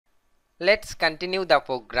Let's continue the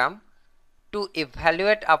program. To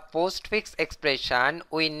evaluate a postfix expression,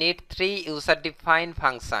 we need three user-defined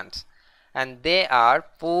functions, and they are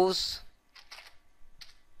push,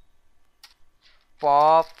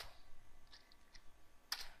 pop,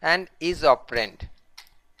 and isOperand.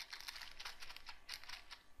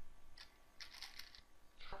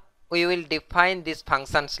 We will define these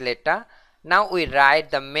functions later. Now we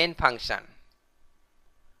write the main function.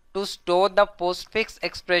 To store the postfix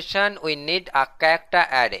expression, we need a character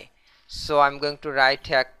array. So I'm going to write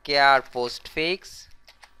here char postfix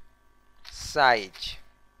size.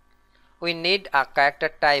 We need a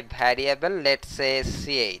character type variable, let's say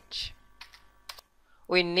ch.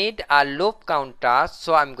 We need a loop counter,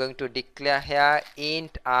 so I'm going to declare here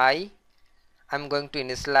int I. I'm going to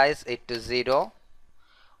initialize it to 0.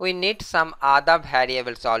 We need some other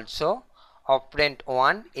variables also. Operand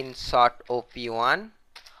 1 insert op1,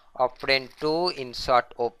 operand 2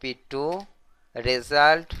 insert op2,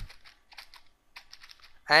 result,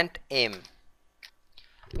 and m.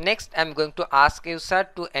 Next, I'm going to ask user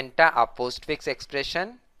to enter a postfix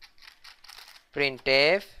expression.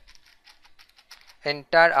 Printf,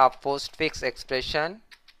 enter a postfix expression.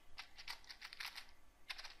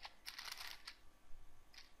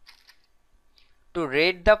 To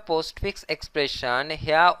read the postfix expression,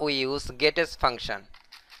 here we use getAs function.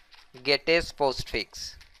 GetAs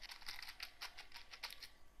postfix.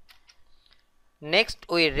 Next,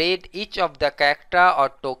 we read each of the character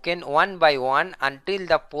or token one by one until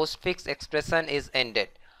the postfix expression is ended.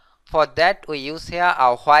 For that, we use here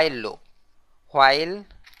a while loop. While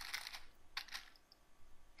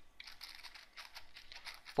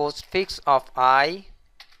postfix of I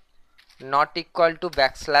not equal to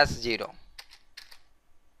 \0.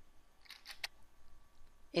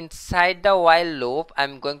 Inside the while loop, I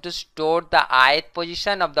am going to store the ith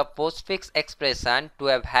position of the postfix expression to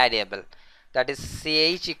a variable, that is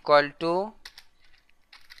ch equal to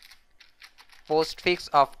postfix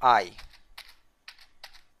of I.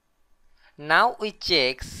 Now we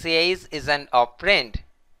check ch is an operand.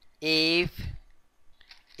 If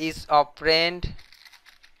isOperand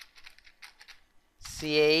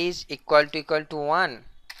ch equal to 1.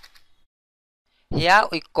 Here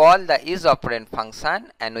we call the isOperand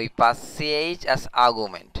function and we pass ch as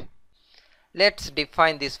argument. Let's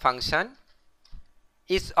define this function.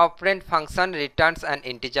 IsOperand function returns an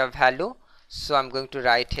integer value, so I'm going to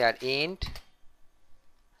write here int,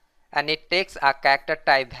 and it takes a character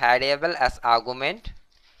type variable as argument,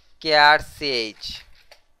 char ch.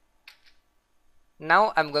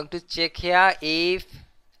 Now I'm going to check here if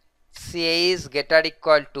ch is greater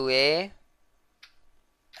equal to a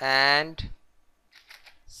and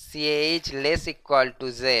ch less equal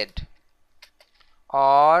to z,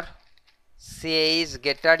 or ch is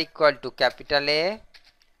greater equal to capital A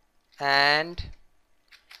and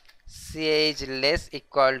ch is less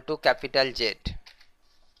equal to capital Z.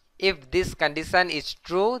 If this condition is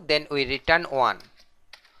true, then we return 1.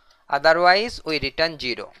 Otherwise, we return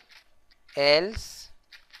 0. Else,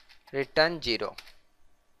 return 0.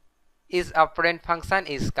 IsOperand function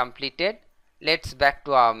is completed. Let's back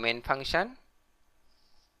to our main function.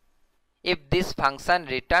 If this function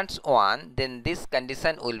returns 1, then this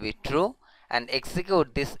condition will be true and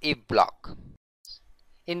execute this if block.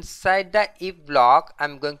 Inside the if block,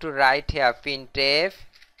 I'm going to write here printf,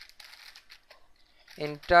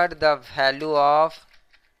 enter the value of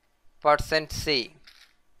 %c.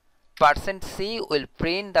 %c will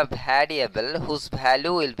print the variable whose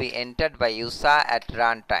value will be entered by user at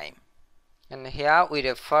runtime. And here we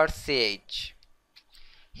refer ch.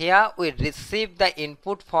 Here we receive the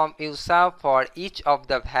input from user for each of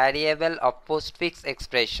the variable of postfix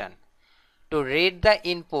expression. To read the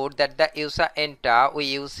input that the user enter, we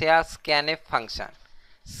use here scanf function.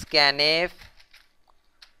 Scanf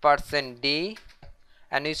 %d,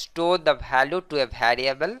 and we store the value to a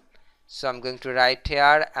variable. So I'm going to write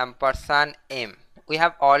here %m. We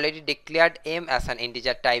have already declared m as an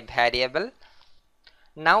integer type variable.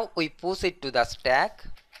 Now we push it to the stack.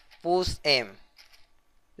 Push m.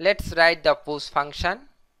 Let's write the push function.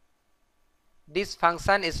 This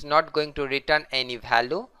function is not going to return any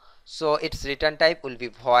value, so its return type will be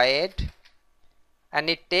void, and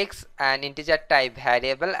it takes an integer type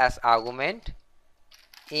variable as argument,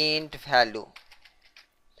 int value.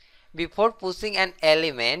 Before pushing an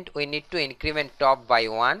element, we need to increment top by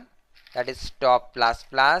 1, that is top plus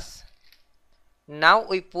plus. Now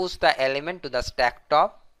we push the element to the stack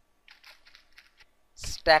top.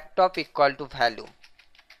 Stack top equal to value.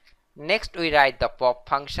 Next we write the pop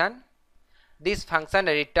function. This function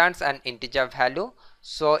returns an integer value,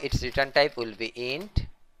 so its return type will be int.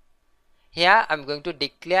 Here I'm going to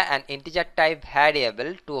declare an integer type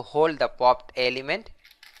variable to hold the popped element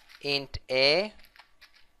int a,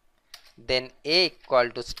 then a equal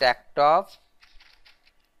to stack top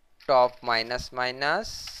minus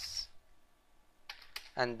minus,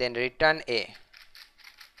 and then return a.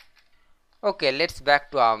 Okay, let's back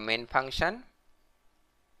to our main function.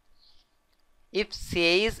 If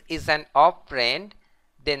says is an operand,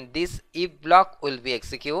 then this if block will be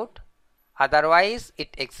execute, otherwise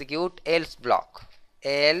it execute else block.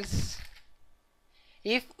 Else,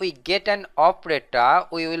 if we get an operator,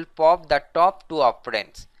 we will pop the top two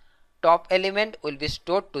operands. Top element will be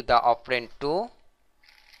stored to the operand 2,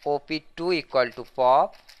 op2 equal to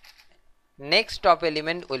pop. Next top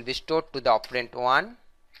element will be stored to the operand 1,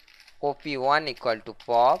 op1 equal to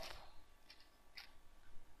pop.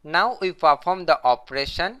 Now we perform the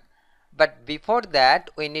operation, but before that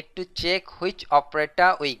we need to check which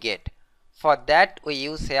operator we get. For that we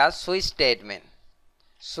use here switch statement.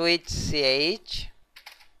 Switch ch.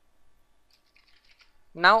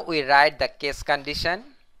 Now we write the case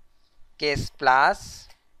condition, case plus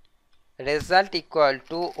result equal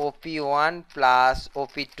to op1 plus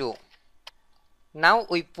op2. Now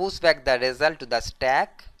we push back the result to the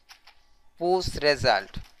stack, push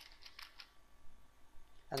result,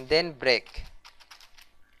 and then break.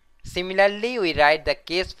 Similarly, we write the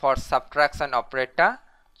case for subtraction operator.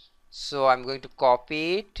 So I'm going to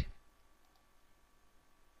copy it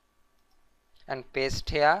and paste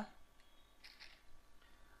here.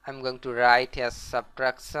 I'm going to write here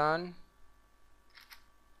subtraction,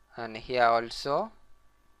 and here also.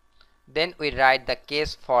 Then we write the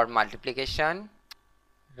case for multiplication.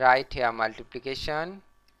 Write here multiplication,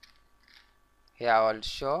 here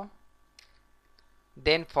also.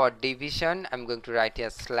 Then for division I'm going to write here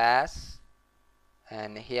slash,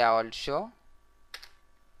 and here also.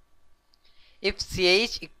 If ch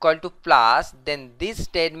equal to plus, then this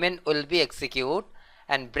statement will be execute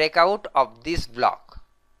and break out of this block.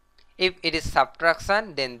 If it is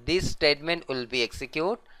subtraction, then this statement will be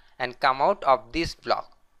execute and come out of this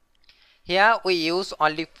block. Here we use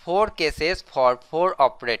only 4 cases for 4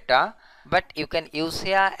 operator, but you can use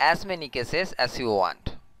here as many cases as you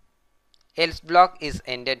want. Else block is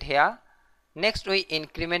ended here. Next we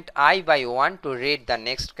increment I by 1 to read the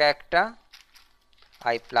next character,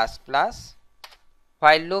 I plus plus.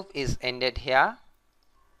 While loop is ended here.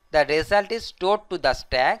 The result is stored to the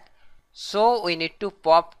stack, so we need to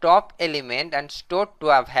pop top element and store to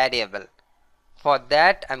a variable. For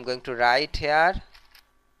that I'm going to write here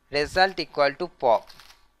result equal to pop.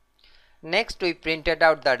 Next we printed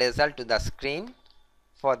out the result to the screen.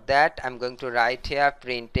 For that I'm going to write here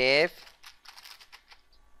printf.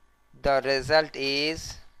 The result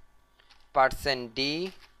is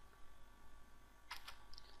 %d,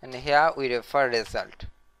 and here we refer result.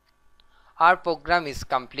 Our program is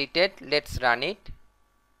completed. Let's run it.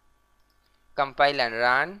 Compile and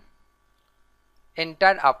run.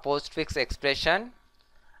 Enter a postfix expression.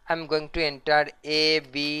 I'm going to enter a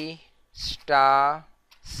b star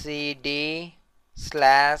c d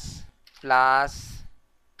slash plus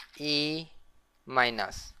e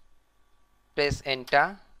minus. Press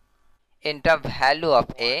enter. Enter value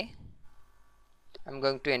of a. I'm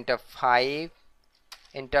going to enter 5.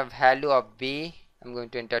 Enter value of b. I'm going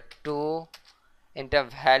to enter 2. Enter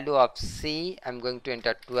value of c. I'm going to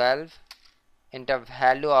enter 12. Enter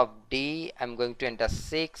value of d. I'm going to enter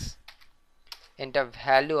 6. Enter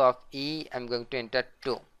value of e. I'm going to enter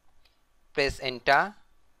 2. Press enter,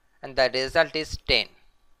 and the result is 10.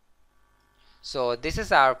 So this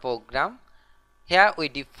is our program. Here we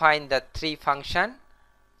define the 3 function: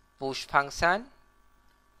 push function,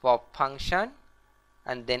 pop function,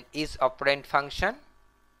 and then is operand function,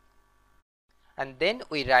 and then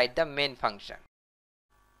we write the main function.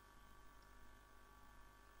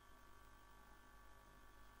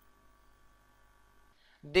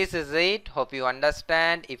 This is it. Hope you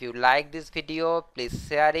understand. If you like this video, please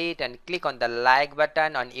share it and click on the like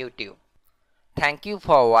button on YouTube. Thank you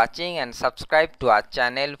for watching and subscribe to our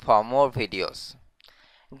channel for more videos.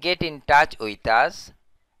 Get in touch with us.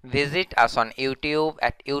 Visit us on YouTube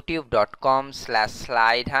at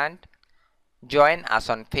youtube.com/SlideHunt. Join us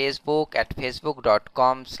on Facebook at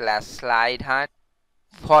facebook.com/SlideHunt.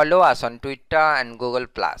 Follow us on Twitter and Google+.